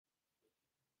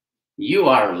You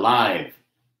are live.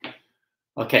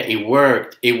 Okay, it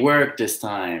worked. It worked this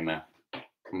time.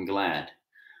 I'm glad.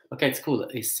 Okay, it's cool.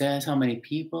 It says how many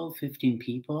people? 15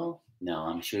 people? No,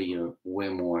 I'm sure you're way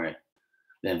more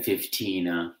than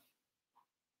 15.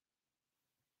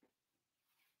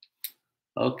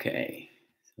 Okay,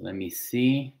 so let me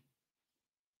see.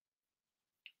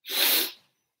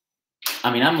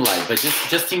 I mean, I'm live, but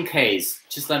just in case,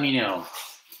 just let me know.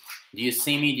 Do you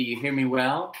see me? Do you hear me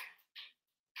well?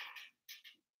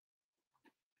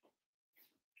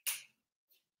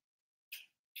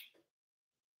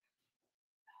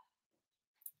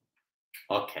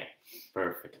 Okay,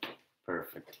 perfect,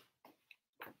 perfect.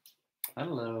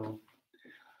 Hello.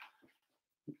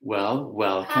 Well,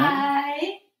 welcome.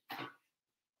 Hi.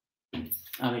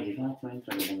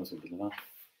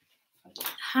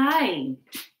 Hi.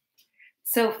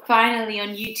 So finally on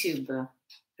YouTube,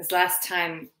 because last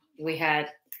time we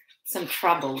had some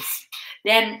troubles.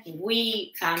 Then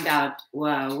we found out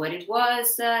what it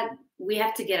was. We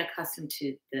have to get accustomed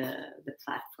to the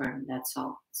platform. That's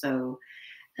all. So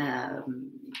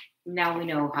now we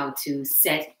know how to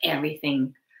set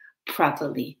everything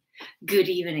properly. Good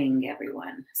evening,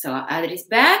 everyone. So Adri's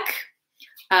back.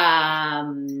 Are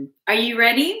you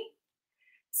ready?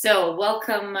 So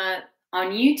welcome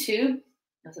on YouTube.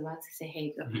 I was about to say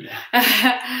hey, go.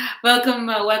 Yeah. welcome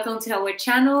to our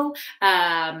channel.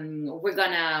 We're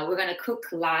gonna cook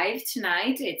live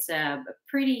tonight. It's a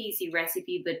pretty easy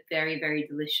recipe, but very, very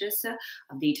delicious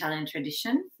of the Italian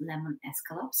tradition, lemon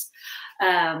escalopes.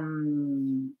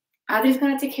 Adri's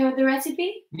gonna take care of the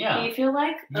recipe. Yeah. Do you feel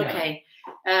like? Yeah. Okay.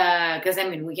 Because I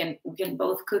mean, we can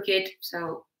both cook it,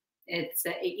 so it's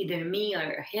either me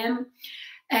or him.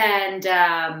 And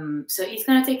so he's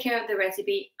gonna take care of the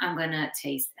recipe. I'm gonna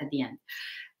taste at the end.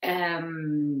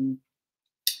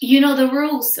 You know the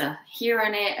rules here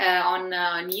on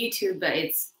YouTube.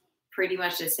 It's pretty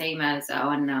much the same as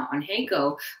on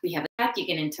Heygo. We have a chat. You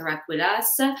can interact with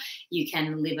us. You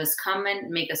can leave us comment,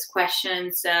 make us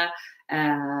questions,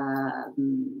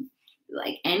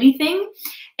 like anything.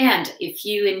 And if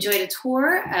you enjoy the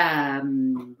tour, at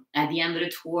the end of the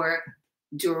tour,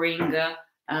 during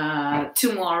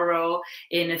tomorrow,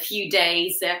 in a few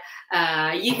days,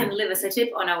 you can leave us a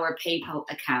tip on our PayPal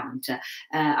account.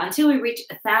 Until we reach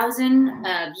 1,000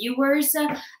 viewers,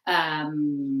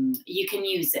 you can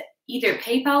use either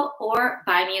PayPal or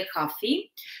Buy Me a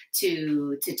Coffee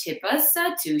to tip us,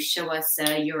 to show us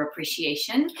your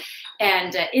appreciation.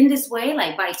 And in this way,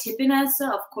 like by tipping us,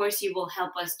 of course, you will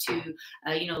help us to,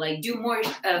 like do more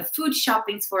food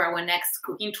shoppings for our next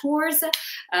cooking tours.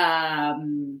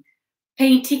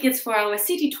 Paying tickets for our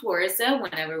city tours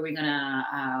whenever we're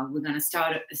gonna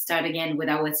start again with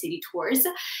our city tours.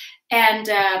 And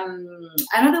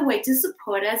another way to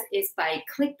support us is by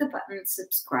click the button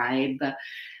subscribe.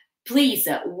 Please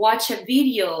watch a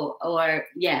video or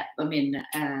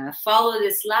follow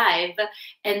this live,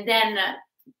 and then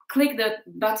click the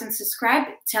button subscribe.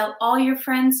 Tell all your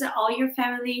friends, all your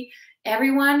family,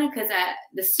 everyone, because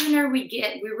the sooner we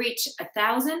reach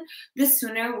 1,000, the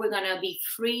sooner we're gonna be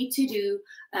free to do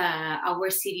our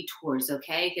city tours.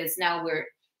 Okay, because now we're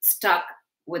stuck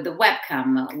with the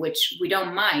webcam, which we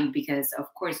don't mind, because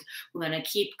of course we're gonna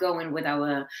keep going with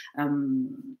our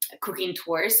cooking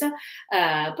tours.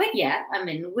 But yeah, I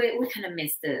mean, we kind of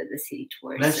miss the city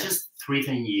tours. Let's just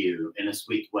threaten you in a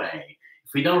sweet way.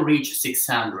 If we don't reach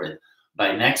 600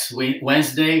 by next week,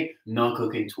 Wednesday, no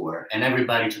cooking tour, and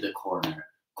everybody to the corner.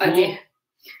 Cool? Okay.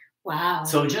 Wow.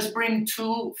 So just bring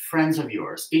 2 friends of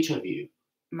yours, each of you.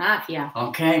 Mafia.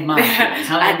 Okay, mafia.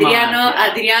 Adriano,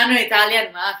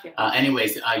 Italian mafia.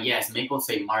 Anyways, yes, Maple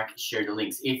say Mark share the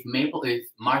links. If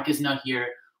Mark is not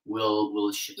here, we'll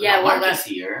Mark is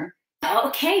here.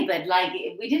 Okay, but like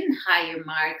we didn't hire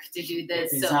Mark to do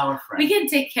this, He's so our friend. we can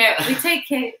take care. We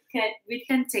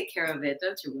can take care of it.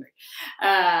 Don't you worry.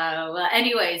 Well,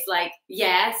 anyways, like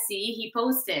see, he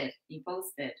posted.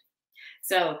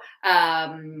 So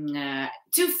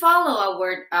to follow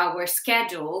our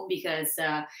schedule, because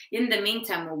in the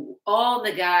meantime, all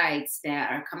the guides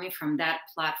that are coming from that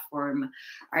platform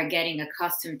are getting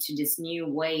accustomed to this new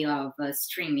way of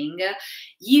streaming.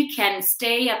 You can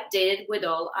stay updated with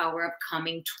all our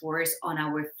upcoming tours on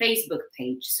our Facebook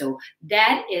page. So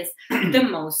that is the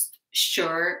most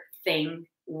sure thing,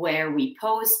 where we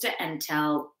post and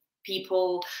tell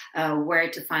people where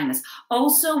to find us.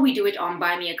 Also, we do it on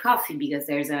Buy Me a Coffee, because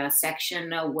there's a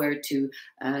section where to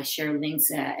share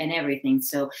links and everything.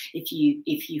 So if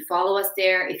you follow us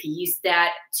there, if you use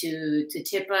that to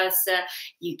tip us,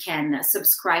 you can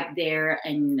subscribe there,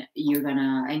 and you're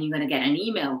gonna get an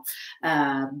email.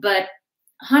 But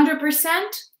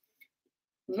 100%,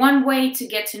 one way to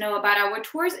get to know about our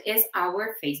tours is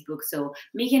our Facebook. So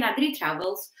Miki and Adri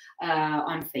Travels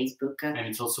on Facebook. And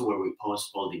it's also where we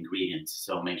post all the ingredients.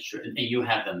 So make sure, and you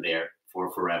have them there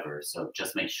for forever. So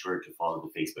just make sure to follow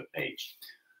the Facebook page.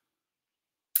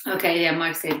 Okay, yeah,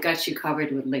 Mark said, got you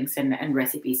covered with links and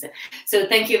recipes. So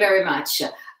thank you very much.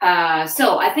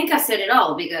 So I think I've said it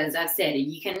all, because I've said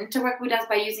you can interact with us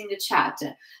by using the chat.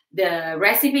 The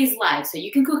recipe is live, so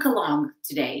you can cook along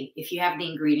today if you have the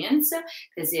ingredients,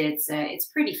 because it's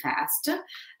pretty fast.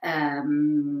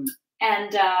 And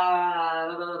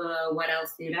what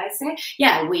else did I say?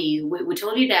 Yeah, we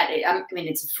told you that I mean,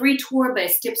 it's a free tour, but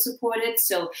it's tip supported.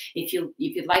 So if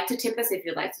you'd like to tip us, if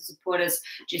you'd like to support us,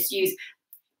 just use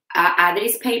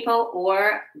Adri's PayPal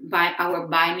or by our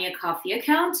Buy Me a Coffee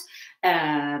account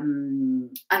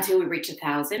until we reach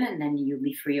 1,000, and then you'll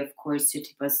be free, of course, to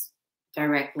tip us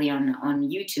directly on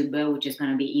YouTube, which is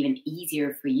going to be even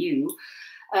easier for you.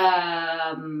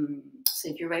 So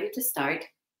if you're ready to start,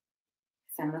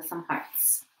 send us some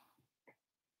hearts.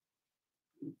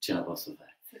 Ce la posso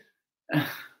fare.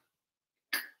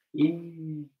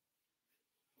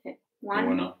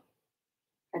 One,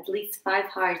 at least 5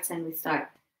 hearts, and we start.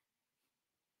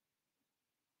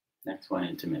 Next one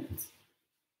in 2 minutes.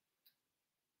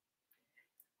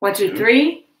 1, 2,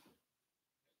 3.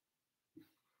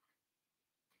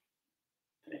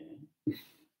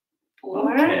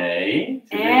 Okay.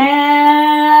 And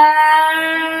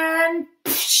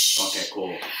okay,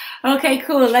 cool. Okay,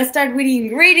 cool. Let's start with the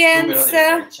ingredients.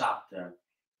 Chat.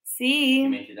 Sì. Ti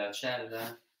metti dal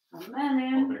cella? Va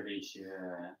bene. O preferisci?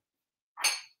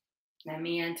 Let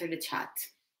me enter the chat.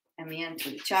 Let me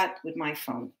enter the chat with my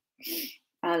phone.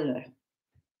 Allora,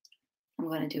 I'm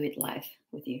going to do it live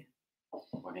with you.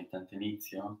 Vuoi che intanto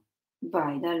inizio?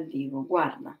 Vai dal vivo,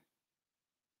 guarda.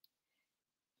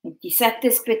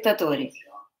 27 spettatori.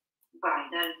 Vai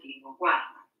dal vivo,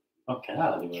 guarda. Ok,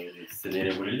 allora devo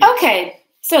sedere pure lì. Okay,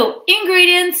 so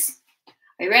ingredients.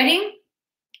 Are you ready?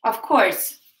 Of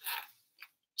course.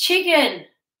 Chicken.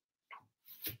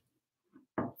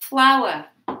 Flour.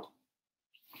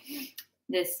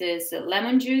 This is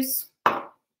lemon juice.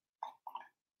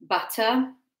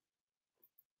 Butter.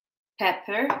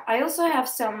 Pepper. I also have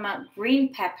some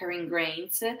green pepper in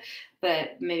grains,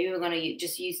 but maybe we're going to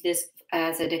just use this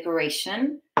as a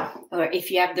decoration. Or if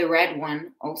you have the red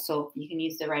one, also you can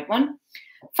use the red one.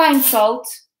 Fine salt.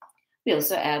 We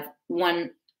also have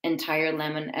 1 entire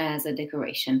lemon as a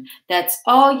decoration. That's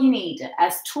all you need.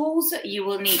 As tools, you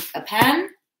will need a pan.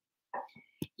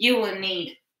 You will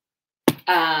need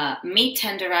a meat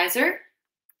tenderizer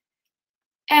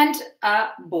and a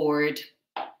board.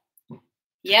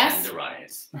 Yes?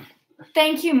 Tenderize.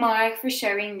 Thank you, Mark, for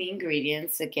sharing the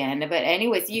ingredients again. But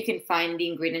anyways, you can find the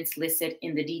ingredients listed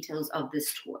in the details of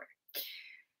this tour.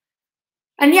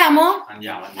 Andiamo?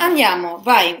 Andiamo,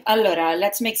 vai. Allora,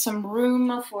 let's make some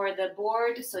room for the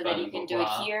board so that you can do it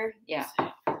here. Yeah.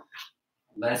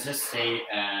 Let's just say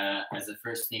as the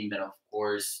first thing that, of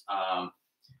course,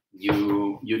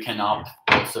 you can opt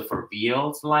also for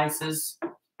veal slices.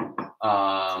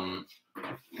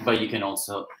 But you can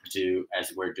also do,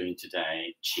 as we're doing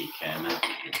today, chicken.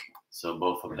 So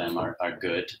both of them are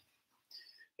good.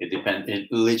 It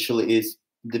literally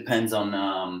depends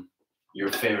on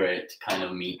your favorite kind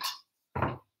of meat.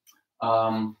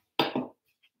 Or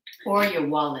your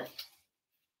wallet.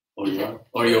 Or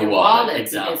your wallet.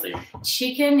 Exactly.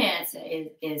 Chicken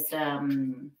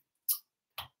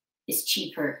is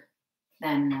cheaper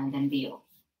than veal.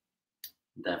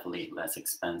 Definitely less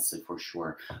expensive for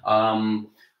sure. Faccio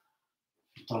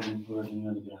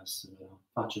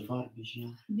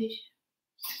forbici.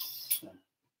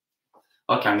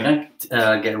 Okay, I'm gonna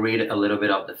get rid a little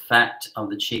bit of the fat of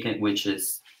the chicken, which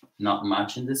is not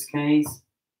much in this case.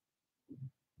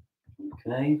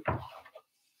 Okay,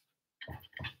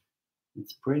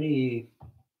 it's pretty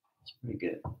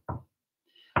good.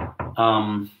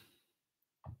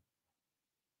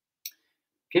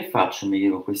 Che faccio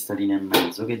meglio con questa linea in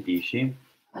mezzo? Che dici?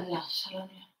 Lascialo.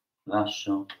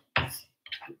 Lascio?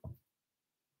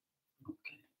 Ok.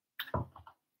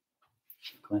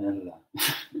 Come là.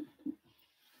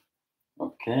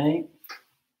 Okay.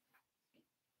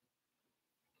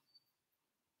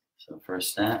 So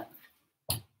first that.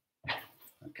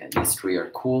 Okay, these 3 are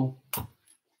cool.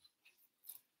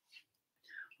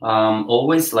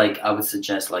 Always, like, I would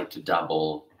suggest, like, to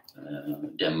double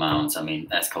the amounts. I mean,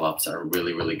 Escalopes are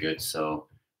really, really good, so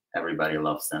everybody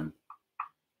loves them.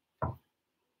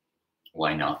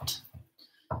 Why not?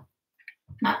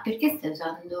 Ma perché stai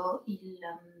usando il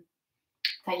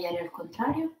tagliare al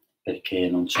contrario? Perché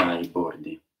non c'ha i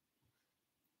bordi.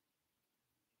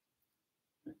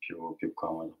 È più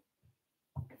comodo.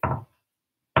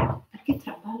 Perché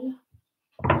traballa?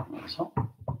 Non lo so,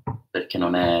 perché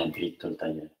non è dritto il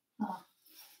tagliere. Oh.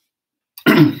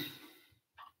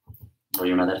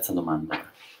 Voglio una terza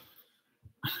domanda.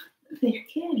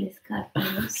 Perché le scarpe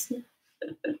rosse?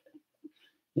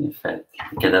 In effetti,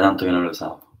 perché da tanto che non lo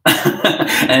usavo.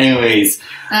 Anyways,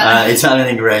 Italian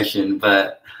aggression,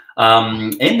 but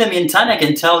in the meantime, I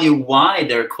can tell you why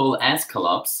they're called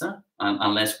escalopes,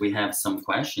 unless we have some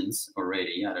questions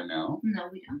already. I don't know. No,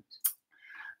 we don't.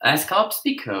 Escalopes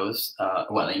because,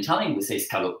 well, in Italian we say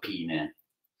scaloppine,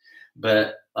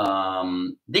 but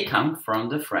they come from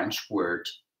the French word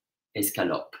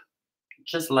escalope,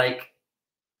 just like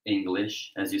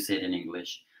English, as you say it in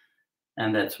English.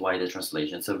 And that's why the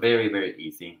translation. So very, very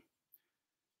easy.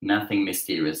 Nothing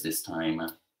mysterious this time.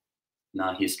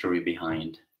 No history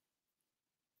behind.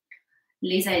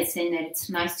 Lisa is saying that it's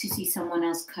nice to see someone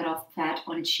else cut off fat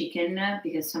on chicken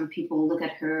because some people look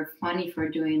at her funny for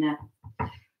doing that.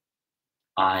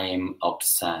 I'm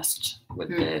obsessed with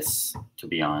this, to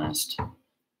be honest.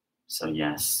 So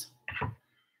yes.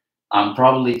 I'm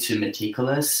probably too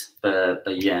meticulous, but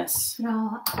yes.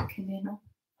 Però anche meno.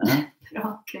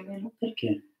 Però anche meno.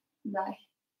 Perché? Dai.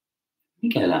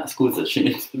 Michela, scusa,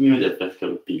 mi vedi a fare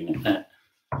scaloppine.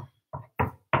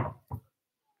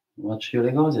 Faccio io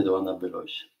le cose e devo andare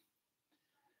veloce.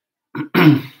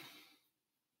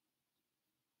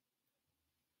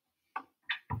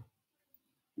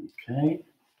 Ok.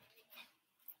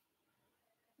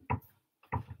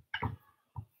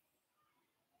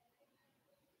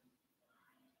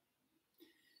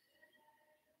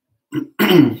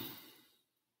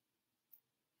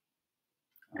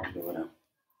 Allora.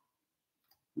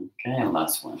 Okay, and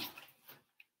last one,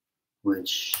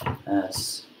 which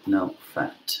has no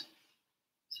fat.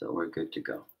 So we're good to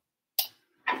go.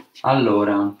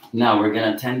 Allora, now we're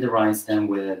gonna tenderize them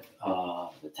with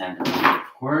the tenderizer,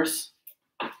 of course.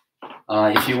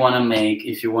 If you wanna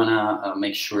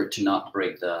make sure to not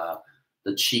break the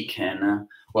chicken,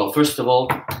 well, first of all,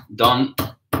 don't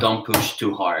push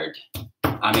too hard.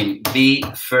 I mean, be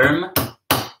firm,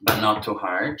 but not too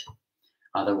hard.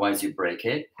 Otherwise, you break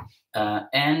it.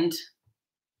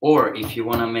 Or if you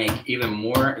want to make even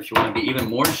more, if you want to be even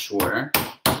more sure,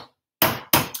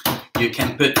 you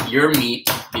can put your meat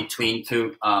between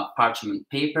two parchment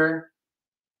paper,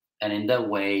 and in that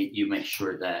way you make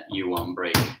sure that you won't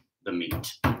break the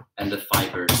meat and the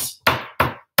fibers.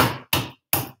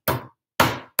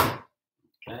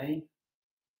 Okay.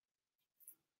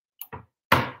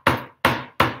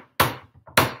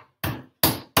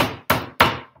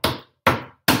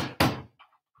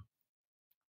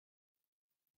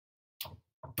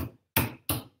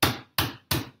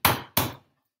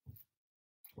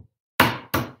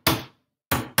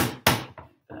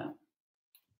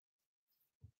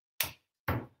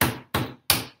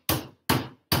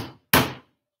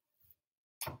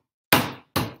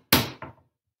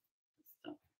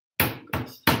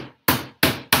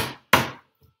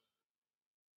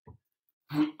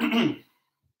 Okay.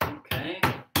 Okay.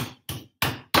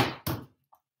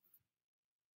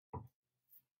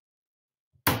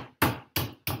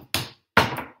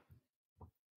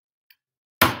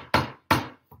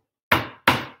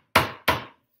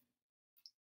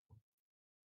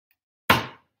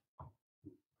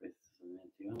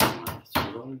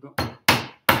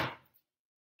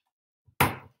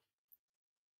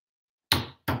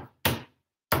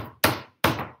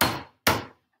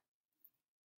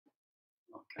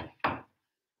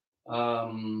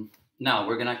 Now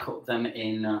we're gonna coat them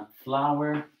in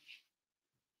flour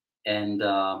and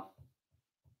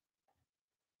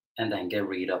then get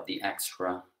rid of the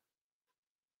extra.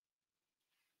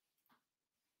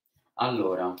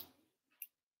 Allora,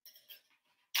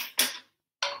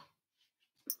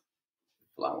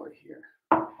 flour here.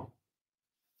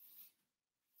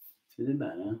 Si vede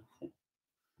bene? Sì.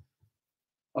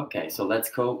 Okay, so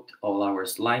let's coat all our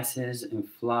slices in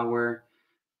flour.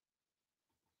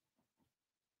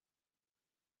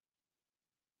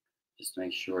 Just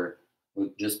make sure, we'll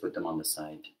just put them on the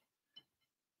side.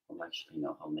 Well, actually,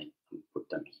 no, I'll put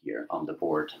them here on the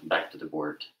board, back to the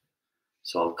board.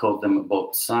 So I'll coat them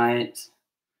both sides.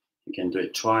 You can do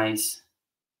it twice.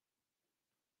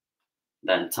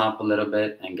 Then top a little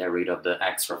bit and get rid of the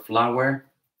extra flour.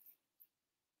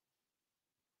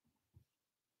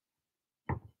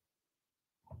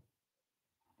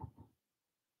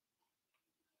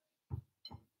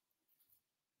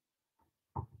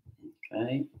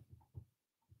 Okay.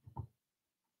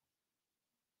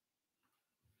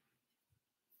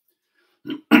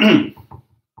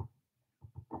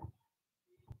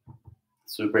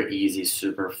 Super easy,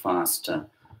 super fast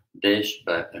dish,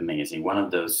 but amazing. One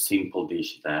of those simple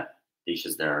dishes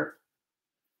that are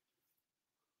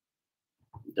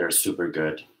They're super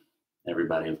good.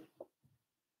 Everybody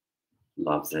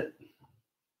loves it.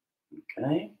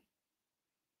 Okay.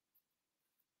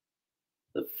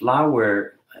 The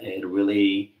flour, it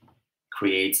really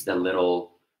creates the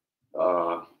little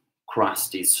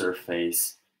crusty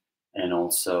surface, and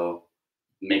also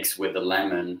mixed with the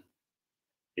lemon,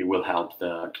 it will help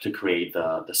to create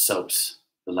the soaps,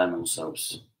 the lemon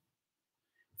soaps.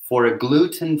 For a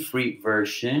gluten-free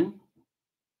version,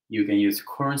 you can use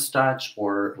cornstarch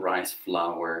or rice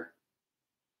flour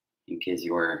in case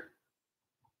you're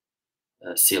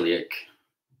celiac.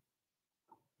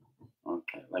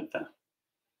 Okay, like that.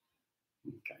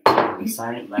 Okay,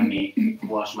 inside, let me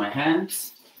wash my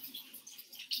hands.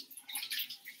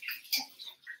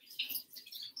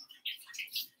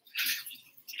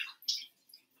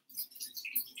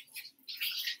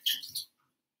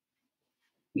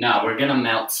 Now we're gonna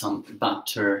melt some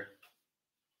butter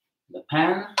in the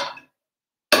pan.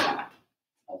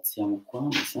 Alziamo qua,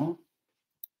 mi sa.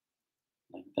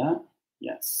 Like that.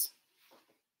 Yes.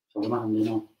 So domande,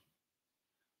 no?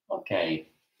 Ok.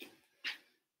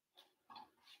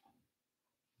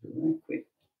 Qui.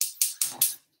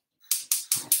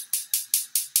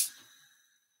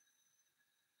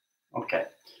 Okay.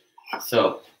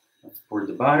 So let's pour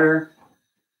the butter,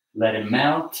 let it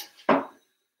melt.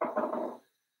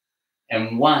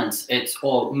 And once it's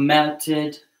all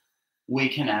melted, we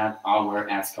can add our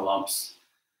escalopes.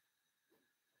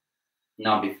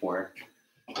 Not before.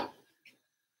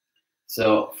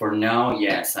 So for now,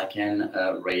 yes, I can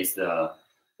raise the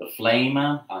flame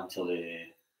until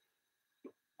it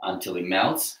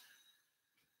melts.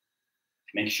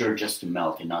 Make sure just to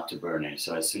melt it, not to burn it.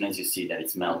 So as soon as you see that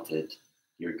it's melted,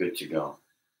 you're good to go.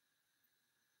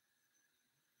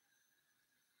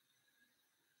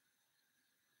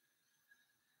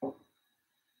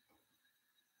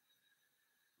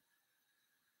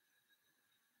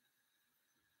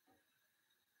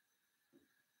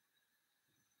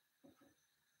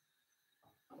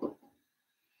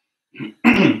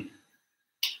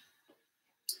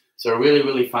 So really,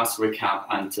 really fast recap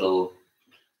until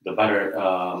the butter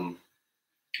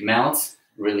melts,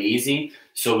 really easy.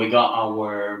 So we got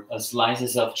our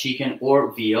slices of chicken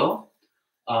or veal.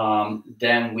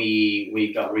 Then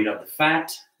we got rid of the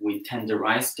fat. We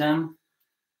tenderized them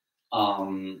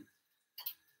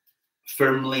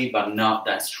firmly, but not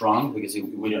that strong because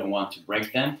we don't want to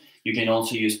break them. You can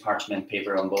also use parchment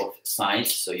paper on both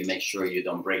sides, so you make sure you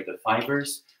don't break the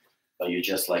fibers, but you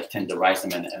just like tenderize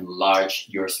them and enlarge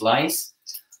your slice.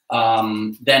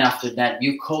 Then after that,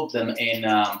 you coat them in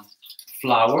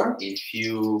flour. If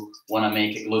you want to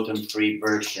make a gluten-free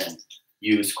version,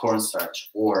 use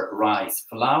cornstarch or rice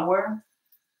flour.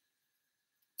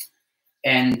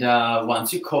 And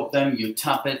once you coat them, you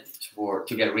tap it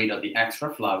to get rid of the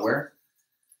extra flour.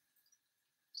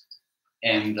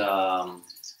 And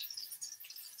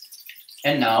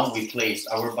now we place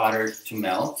our butter to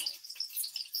melt.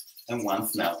 And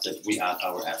once melted, we add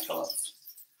our escalopes.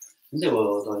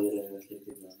 Devo togliere,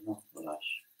 no, lo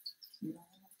lascio.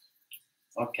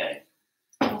 Okay.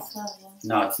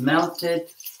 Now it's melted.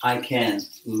 I can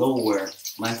lower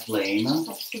my flame.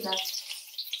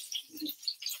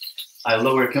 I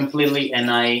lower completely and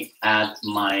I add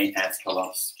my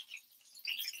escalopes.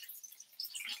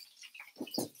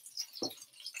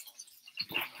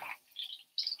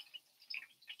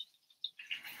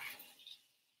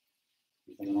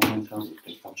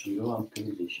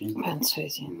 Penso di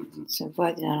sì. Se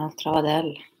vuoi ti do un'altra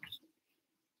padella.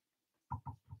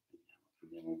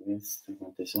 Vediamo queste,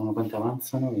 quante sono, quante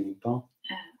avanzano, vedi un po'.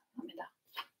 A metà.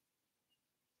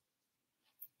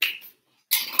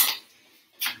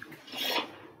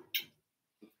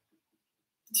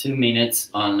 Two minutes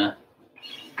on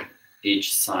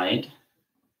each side,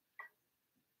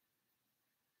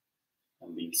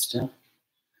 at least.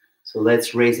 So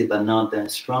let's raise it, but not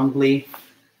that strongly.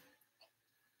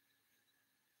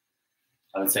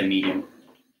 I would say medium.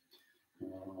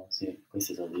 Sì,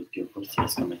 questi sono di più, forse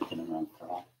riesco a mettere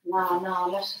un'altra. No,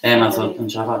 lascia Ma non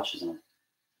ce la faccio, se no.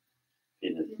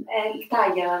 Il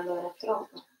taglia allora, è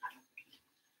troppo.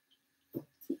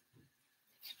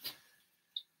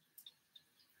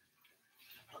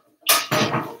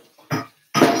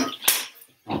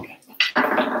 Ok.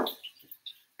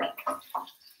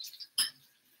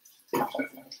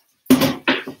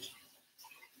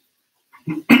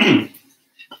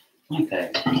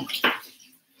 Ok.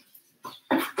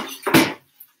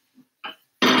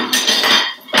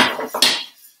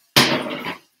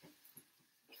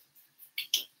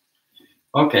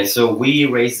 Okay, so we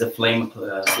raise the flame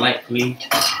slightly.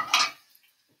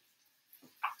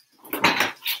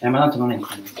 Ma tanto non è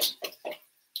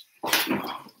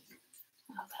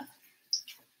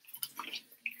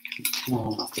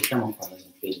No, aspettiamo qua.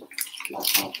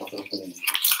 Lasciamo qua troppo dentro.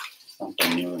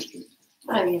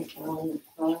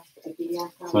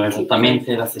 Sono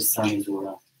esattamente la stessa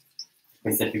misura.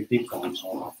 Questa è più piccola,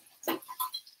 insomma.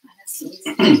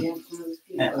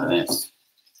 Adesso.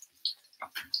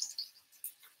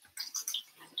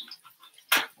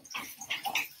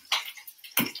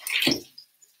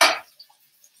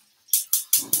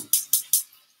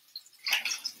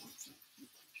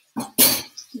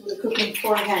 We're cooking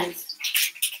 4 hens.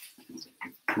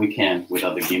 We can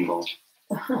without the gimbal.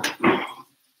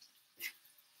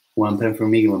 One pen for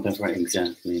me, one pen for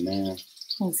exactly, man.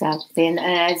 Exactly. And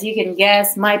as you can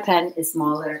guess, my pen is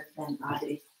smaller than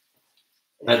Adri's.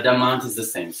 But the amount is the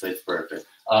same, so it's perfect.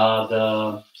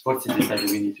 Forse decided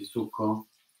we need più succo.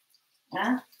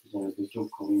 Huh? Più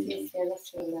succo, quindi. Sì,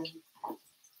 adesso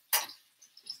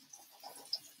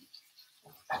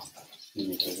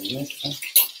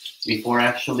Before I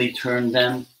actually turn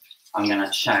them, I'm gonna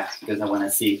check because I want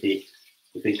to see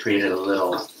if they created a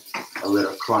little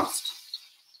crust.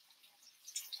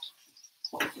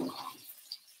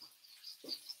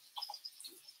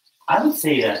 I would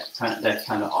say that's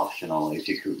kind of optional if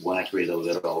you want to create a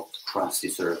little crusty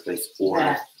surface,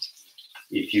 or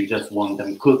if you just want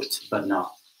them cooked but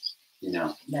not,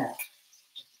 Yeah.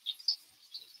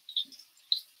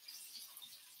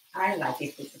 I like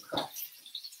it with the crust.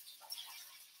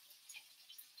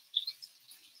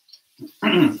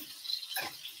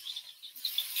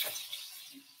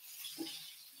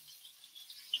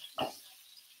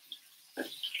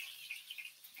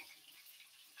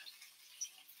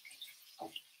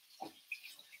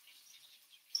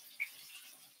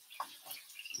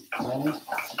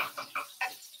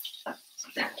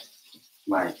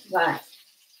 Right. Right.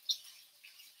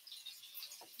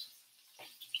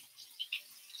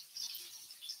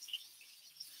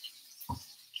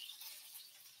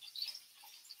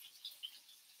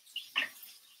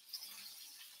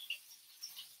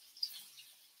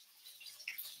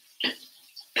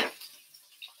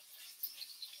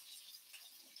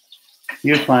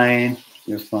 You're fine.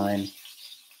 You're fine.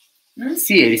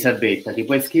 Sì, Elisabetta, ti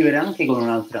puoi scrivere anche con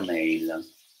un'altra mail.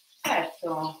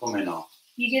 Certo. Come no?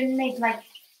 You can make like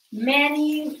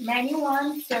many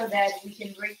ones so that we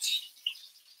can reach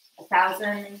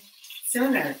 1,000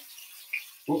 sooner.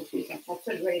 Okay. That's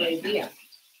a great idea.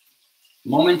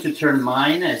 Moment to turn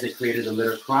mine as it created a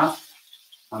little crust.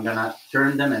 I'm gonna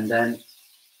turn them and then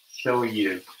show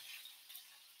you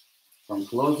from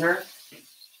closer.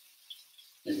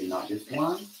 Maybe not this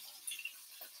one.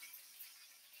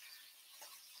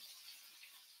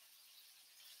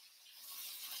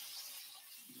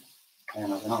 No,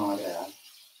 no, idea.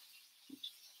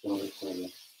 Solo per quello.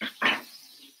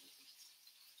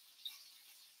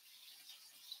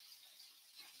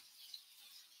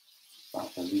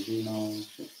 Aspetta, avvicino.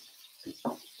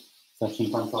 Sta a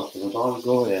 58, lo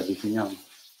tolgo e avviciniamo.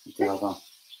 Non ce la fa.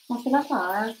 Ma ce la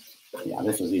fa? Sì,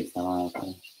 adesso sì, sta.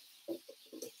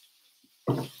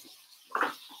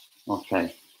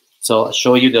 Okay. So I'll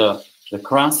show you the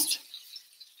crust.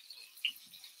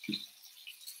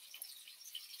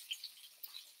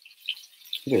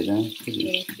 Si vede?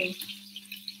 Sì, sì.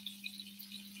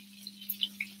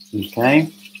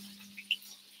 Ok.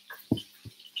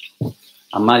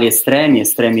 A mali estremi,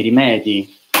 estremi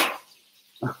rimedi.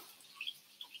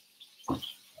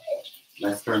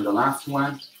 Let's turn the last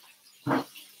one.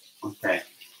 Okay.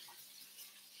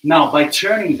 Now, by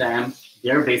turning them,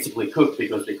 they're basically cooked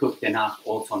because they cooked enough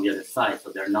also on the other side, so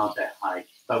they're not that high.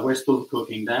 But we're still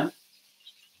cooking them.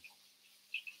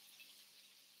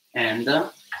 And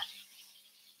the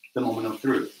moment of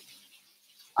truth.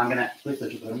 I'm gonna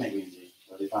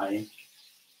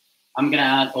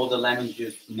add all the lemon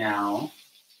juice now.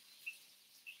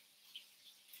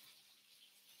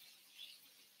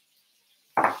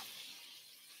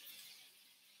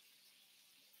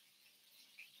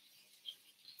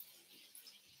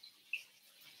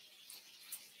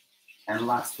 And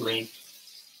lastly,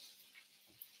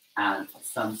 add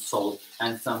some salt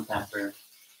and some pepper.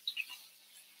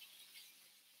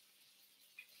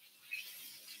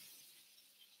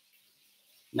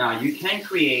 Now you can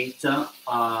create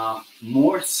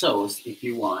more sauce if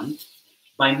you want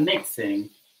by mixing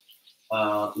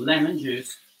lemon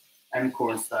juice and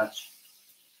cornstarch.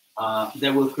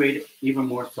 That will create even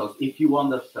more sauce if you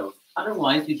want the sauce.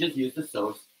 Otherwise, you just use the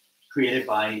sauce created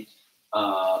by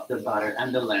the butter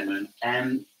and the lemon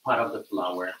and part of the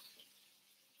flour.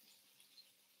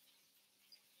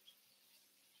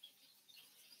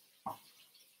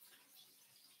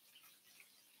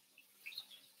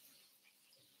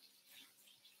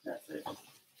 That's it.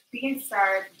 We can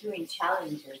start doing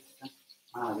challenges.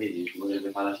 Ah, vedi,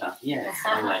 volevo fare la chance. Yes,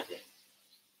 I like it.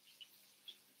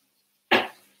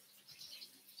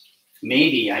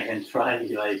 Maybe I can try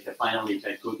like finally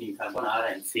try cooking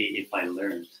carbonara and see if I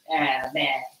learned.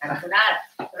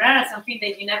 Carbonara, something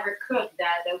that you never cooked.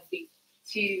 That would be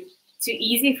too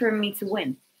easy for me to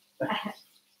win.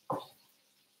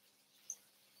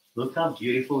 Look how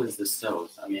beautiful is the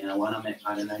sauce. I mean, I want to make,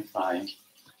 I don't know if I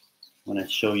want to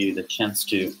show you the chance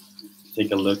to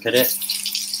take a look at it.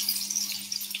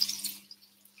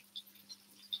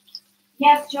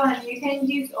 Yes, John, you can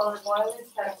use olive oil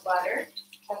instead of butter.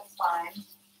 That's fine.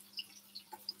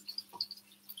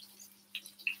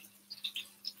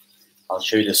 I'll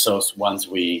show you the sauce once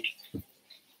we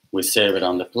serve it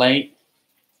on the plate.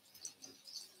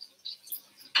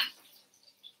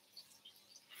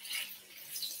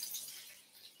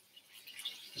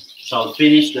 So I'll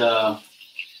finish the.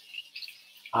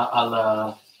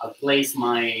 I'll place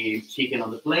my chicken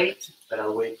on the plate, but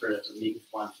I'll wait for the meat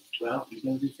one as well.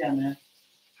 Because it's man.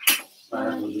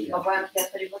 Ma vuoi un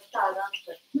piatto di portata?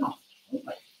 No.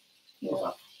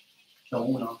 Lo so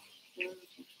uno.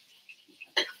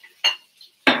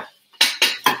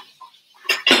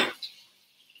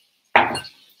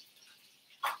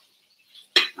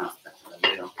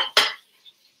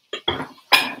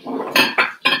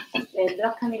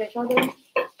 Bloccami le cose.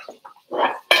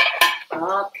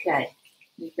 Okay,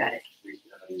 you got it.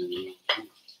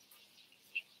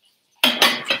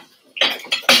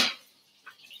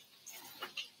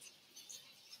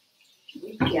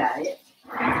 We got it.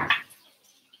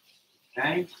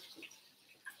 Okay.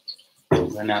 I'm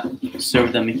gonna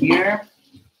serve them here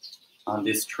on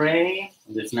this tray,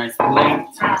 on this nice plate.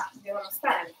 Devono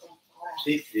stare.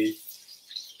 Sì, sì.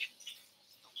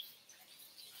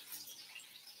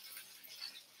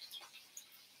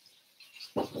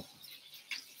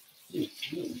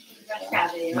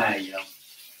 Meglio.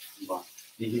 Boh.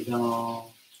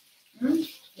 Dividono.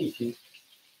 Sì, sì.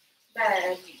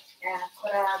 Beh, è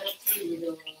ancora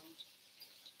troppo.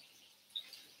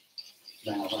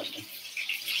 Brava, guarda.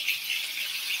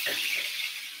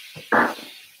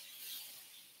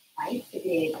 Il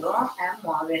segreto è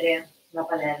muovere la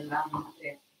padella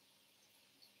mentre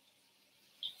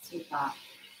si fa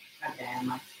la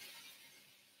crema.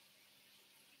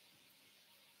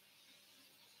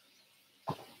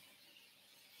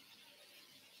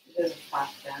 Dove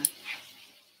fate?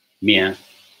 Mia.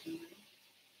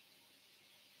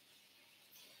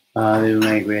 They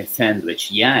make a great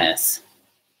sandwich. Yes.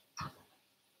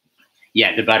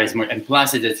 Yeah, the butter is more, and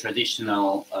plus the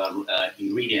traditional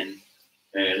ingredient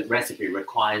recipe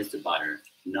requires the butter,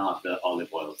 not the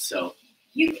olive oil. So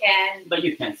you can, but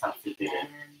you can substitute it.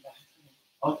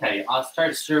 Okay, I'll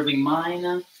start serving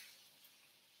mine.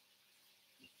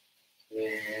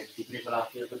 Ti prego la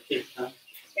forchetta?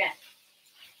 Yeah.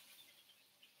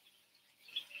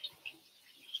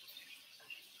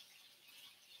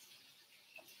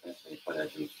 Aspetta che fare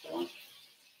giusto.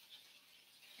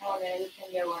 No, le tutto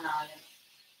in diagonale.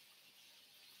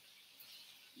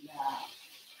 No.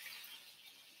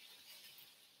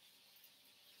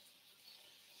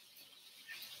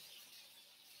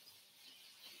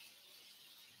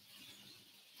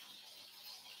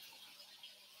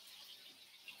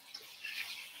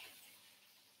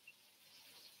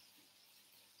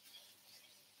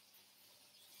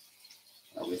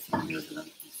 Questo non mi piace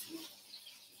tantissimo.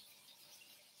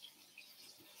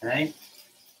 Okay.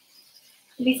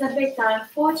 Elisabetta,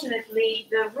 unfortunately,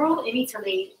 the rule in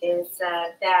Italy is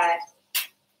that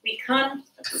we can't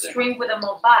stream with a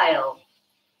mobile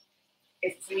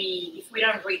if we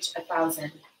don't reach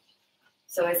 1,000.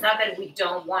 So it's not that we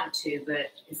don't want to,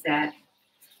 but it's that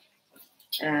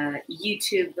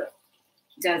YouTube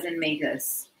doesn't make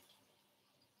us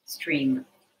stream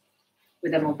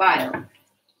with a mobile,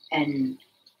 and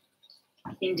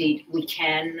indeed we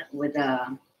can with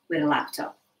a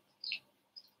laptop.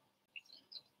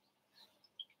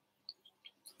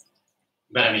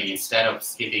 But I mean, instead of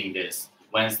skipping this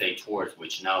Wednesday tours,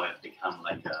 which now have become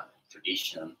like a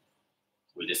tradition,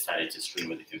 we decided to stream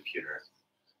with the computer.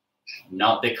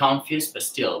 Not the comfiest, but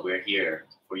still, we're here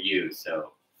for you.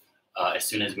 So as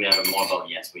soon as we have a mobile,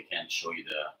 yes, we can show you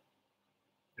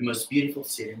the most beautiful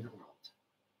city in the world.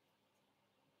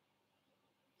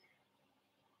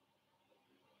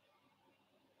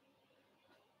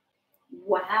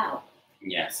 Wow.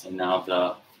 Yes, and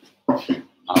now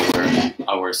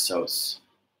our sauce.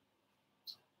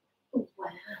 Wow.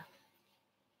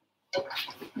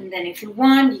 And then if you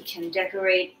want, you can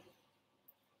decorate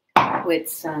with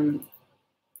some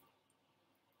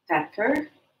pepper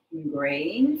and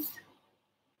grains.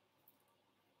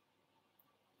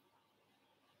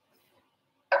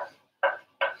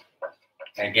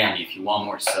 Again, if you want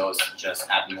more sauce, just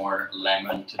add more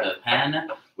lemon to the pan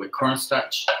with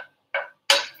cornstarch.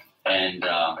 and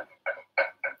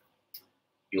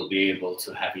you'll be able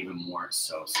to have even more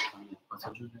sauce.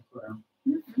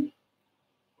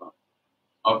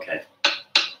 Okay.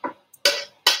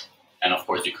 And of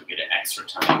course, you could get an extra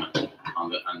time on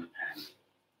the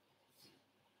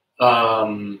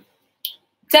pan.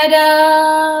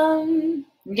 Ta-da!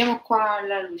 Andiamo qua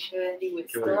alla luce di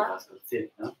Che vuoi questo. la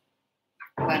scorzetta?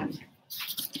 Guarda.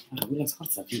 Quella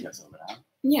scorza figa sopra.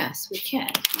 Yes, we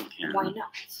can. Okay. Why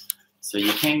not? So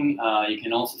you can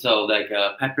also like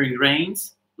pepper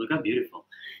grains. Look how beautiful,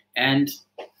 and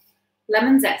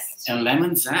Lemon zest. and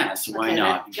lemon zest. Why Okay,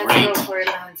 not? Let's Great. go for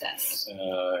lemon zest.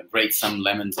 Grate some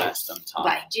lemon zest on top.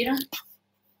 Vai, gira.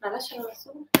 No, lascialo da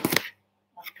solo.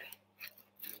 Ok.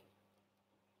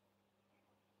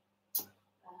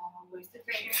 Where's the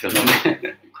grater? Secondo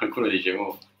me qualcuno dice,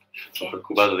 oh, sono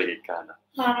preoccupato di che cada.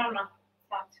 No.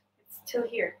 It's still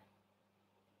here.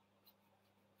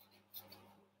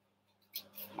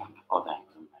 Oh dai,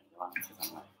 non si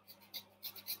sa mai.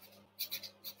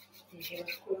 Dici lo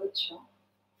scuro ciò?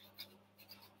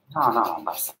 No,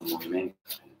 basta un movimento.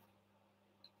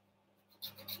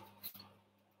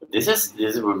 This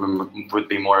would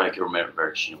be more like your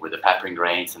version with the pepper and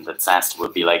grains, and the zest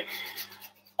would be like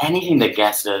anything that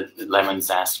gets the lemon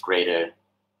zest grated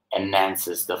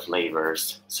enhances the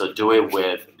flavors. So do it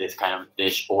with this kind of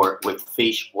dish, or with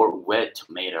fish, or with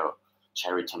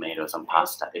cherry tomatoes on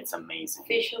pasta. It's amazing.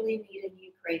 Officially need a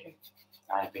new grater.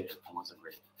 I bet it was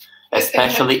great,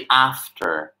 especially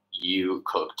after you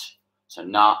cooked. So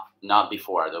not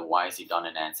before. Otherwise, you don't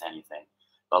enhance anything.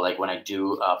 But like when I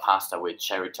do pasta with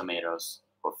cherry tomatoes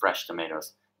or fresh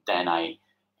tomatoes, then I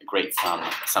grate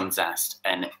some zest,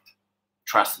 and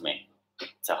trust me,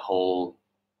 it's a whole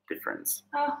difference.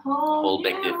 A whole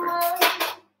big difference.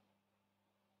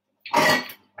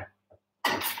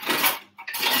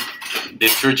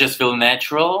 Did you just feel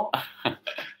natural?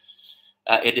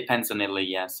 It depends on Italy,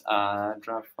 yes.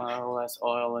 Drop far less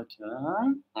oil.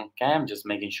 Okay, I'm just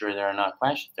making sure there are not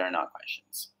questions. There are not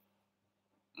questions.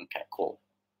 Okay, cool.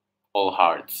 All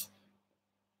hearts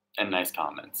and nice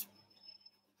comments.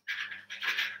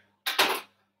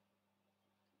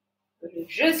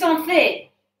 Je s'en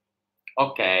fais.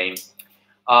 Okay.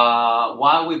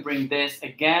 While we bring this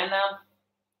again,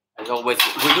 as always,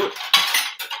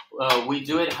 we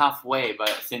do it halfway, but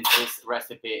since this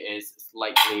recipe is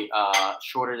slightly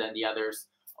shorter than the others,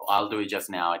 I'll do it just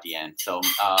now at the end. So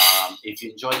if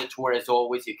you enjoy the tour, as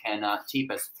always, you can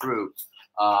tip us through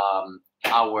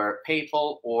our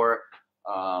PayPal or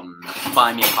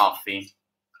buy me a coffee.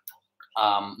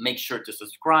 Make sure to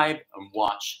subscribe and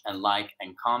watch and like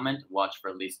and comment. Watch for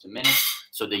at least 2 minutes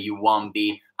so that you won't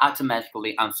be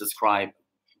automatically unsubscribed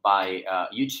by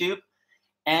YouTube.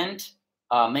 And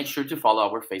make sure to follow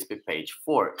our Facebook page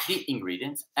for the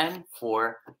ingredients and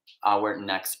for our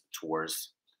next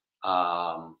tours.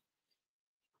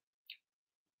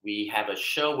 We have a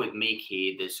show with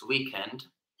Miki this weekend,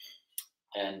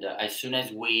 and as soon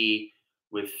as we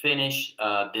finish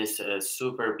this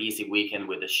super busy weekend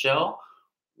with the show,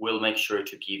 we'll make sure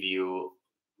to give you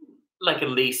like at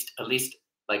least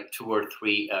like 2 or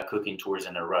 3 cooking tours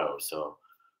in a row, so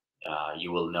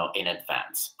you will know in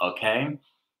advance. Okay.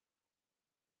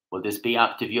 Will this be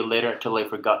up to you later? Totally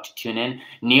forgot to tune in.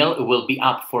 Neil, it will be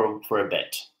up for a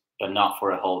bit, but not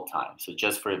for a whole time. So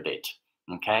just for a bit.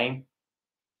 Okay.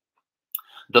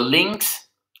 The links,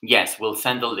 yes, we'll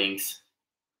send the links.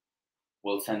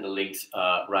 We'll send the links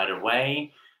right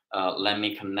away. Let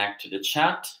me connect to the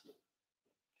chat.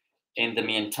 In the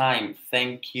meantime,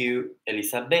 thank you,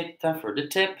 Elisabetta, for the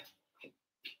tip.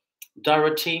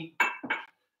 Dorothy.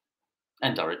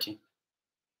 And Dorothy.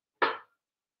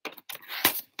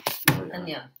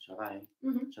 Andiamo. Ce la fai?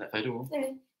 Mm-hmm. Ce la fai tu?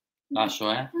 Sì.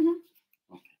 Lascio, eh? Mm-hmm.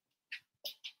 Okay.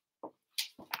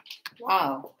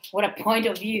 Wow, what a point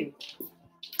of view.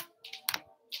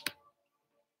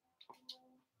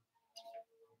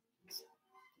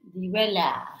 Di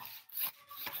voilà.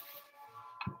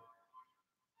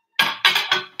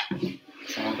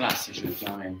 Siamo classici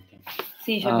ultimamente.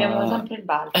 Sì, abbiamo sempre il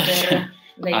valzer.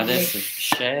 Adesso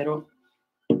share.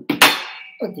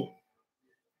 Oddio.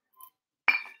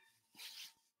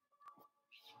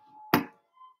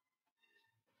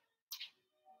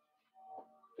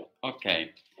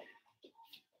 Okay.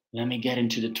 Let me get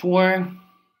into the tour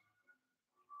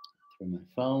through my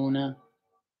phone.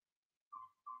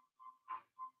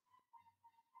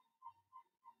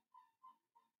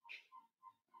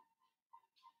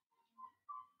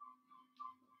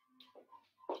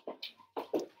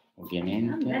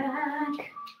 Ovviamente.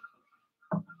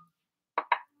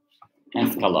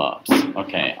 Escalopes.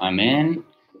 Okay, I'm in.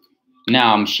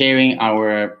 Now I'm sharing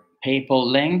our PayPal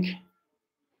link.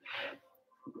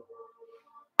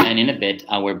 and in a bit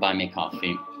I will buy me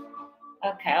coffee.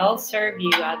 Okay, I'll serve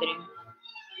you, Adri.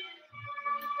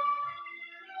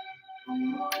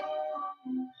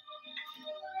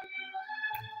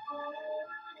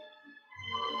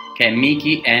 Okay,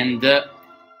 Mickey and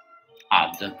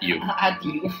add you. Add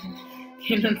you.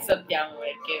 Che non sappiamo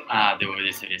perché. Ah, devo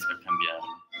vedere se riesco a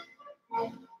cambiarlo.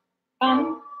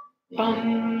 Pam,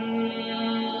 pam.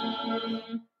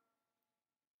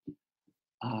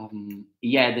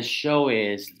 Yeah, the show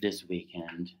is this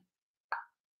weekend.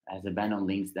 As the band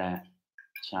links that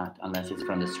chat unless it's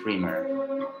from the streamer.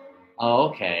 Oh,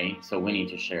 okay. So we need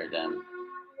to share them.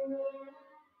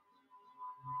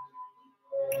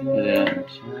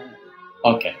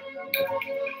 Okay.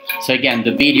 So again,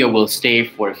 the video will stay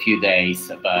for a few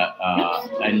days, but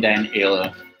and then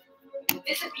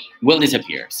will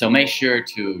disappear. So make sure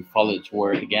to follow the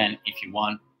tour again if you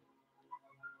want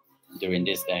during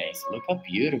these days. Look how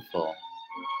beautiful.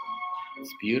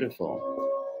 It's beautiful.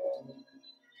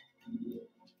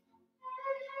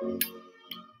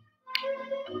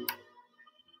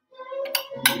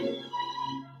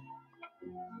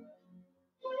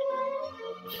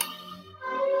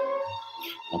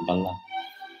 La balla.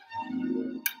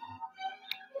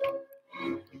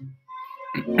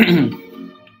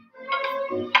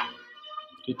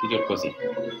 Tutti così.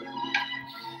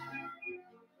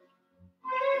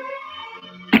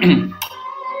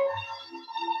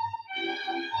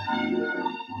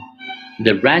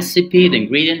 The recipe, the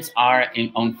ingredients are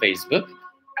on Facebook.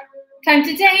 Time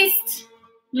to taste.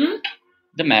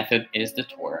 The method is the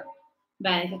tour.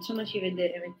 Bene, facciamoci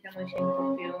vedere, mettiamoci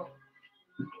un po' più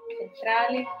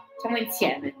centrali. Facciamo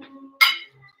insieme.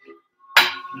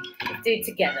 Let's do it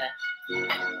together.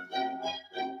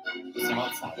 Possiamo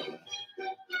alzare.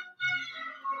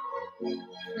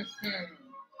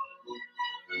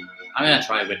 I'm gonna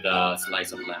try with a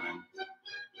slice of lemon.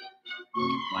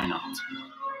 Why not?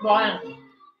 Buono.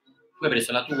 Tu hai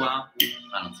preso la tua?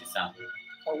 Ah, non si sa.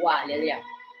 Uguale, via.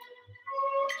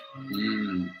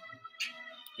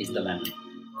 It's the lemon.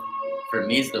 For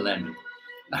me, it's the lemon.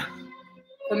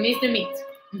 For me, it's the meat.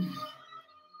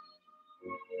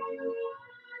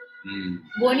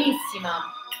 Buonissima.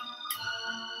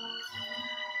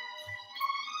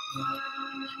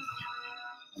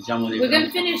 We're gonna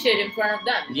finish it in front of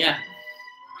them. Yeah.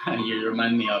 You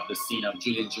remind me of the scene of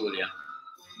Julia and Julia.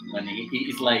 When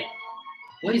he's like,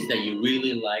 what is that you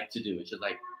really like to do? It's just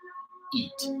like,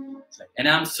 eat. It's like, and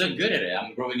I'm so good at it.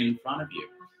 I'm growing in front of you.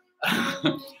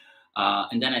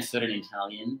 And then I saw it in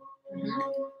Italian,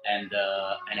 and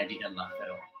I didn't laugh at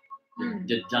all.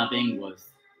 The dubbing was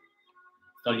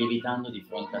sto lievitando di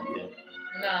fronte a te.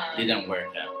 No. Didn't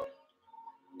work out.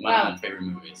 One of my favorite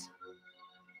movies.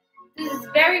 This is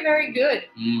very, very good.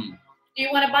 Do you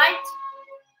want a bite?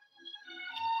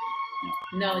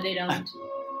 No, they don't.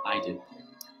 I do.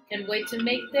 Can't wait to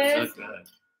make this. So good.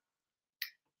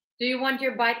 Do you want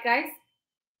your bite, guys?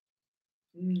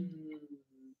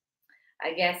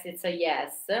 I guess it's a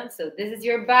yes. So this is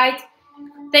your bite.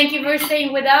 Thank you for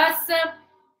staying with us.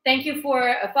 Thank you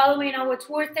for following our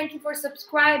tour. Thank you for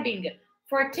subscribing,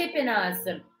 for tipping us.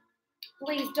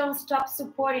 Please don't stop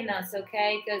supporting us,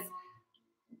 okay? Because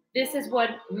this is what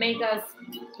make us,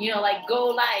 like go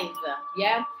live.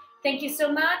 Yeah. Thank you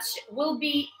so much. We'll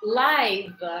be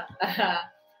live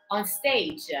on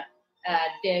stage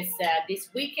this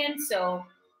weekend. So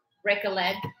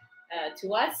recollect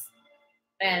to us.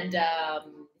 And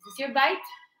this is your bite.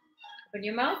 Open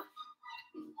your mouth.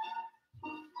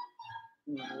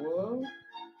 Whoa.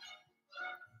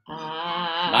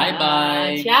 Bye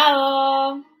bye. Ciao.